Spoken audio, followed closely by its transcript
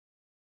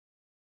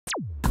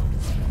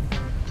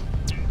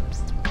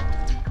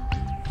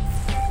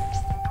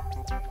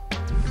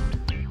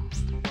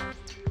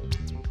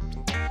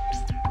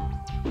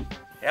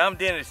Yeah, I'm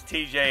Dennis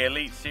Tietje,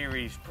 Elite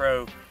Series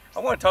Pro. I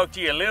want to talk to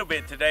you a little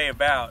bit today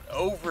about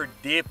over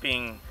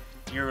dipping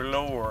your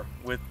lure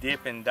with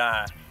dip and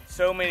die.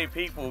 So many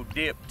people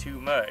dip too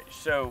much.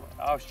 So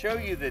I'll show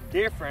you the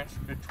difference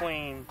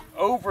between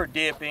over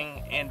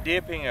dipping and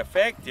dipping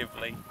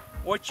effectively.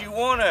 What you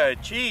want to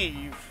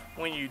achieve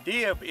when you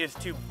dip is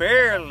to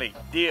barely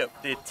dip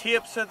the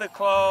tips of the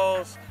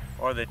claws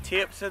or the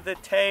tips of the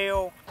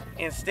tail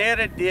instead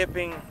of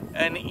dipping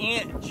an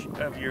inch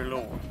of your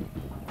lure.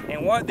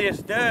 And what this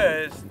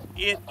does,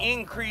 it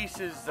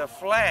increases the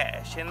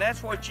flash, and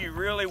that's what you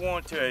really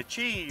want to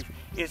achieve,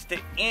 is to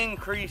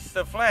increase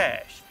the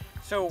flash.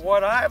 So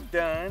what I've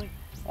done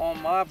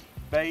on my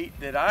bait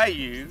that I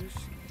use,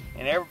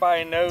 and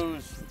everybody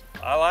knows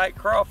I like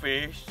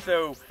crawfish,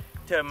 so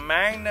to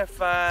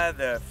magnify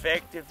the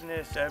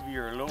effectiveness of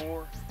your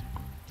lure,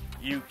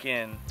 you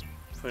can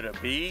put a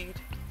bead,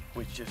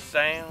 which is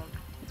sound.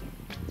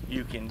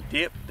 You can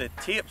dip the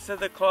tips of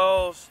the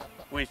claws,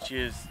 which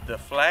is the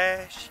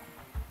flash.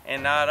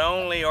 And not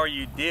only are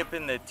you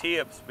dipping the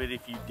tips, but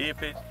if you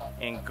dip it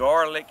in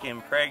garlic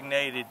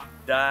impregnated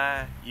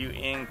dye, you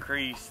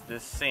increase the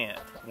scent.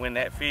 When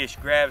that fish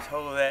grabs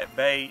hold of that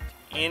bait,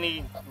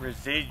 any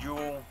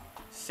residual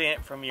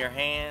scent from your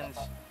hands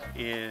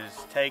is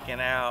taken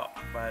out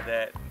by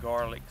that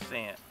garlic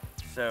scent.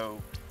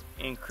 So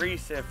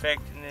increase the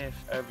effectiveness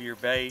of your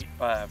bait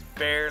by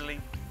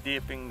barely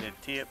dipping the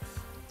tips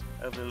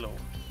of the lure.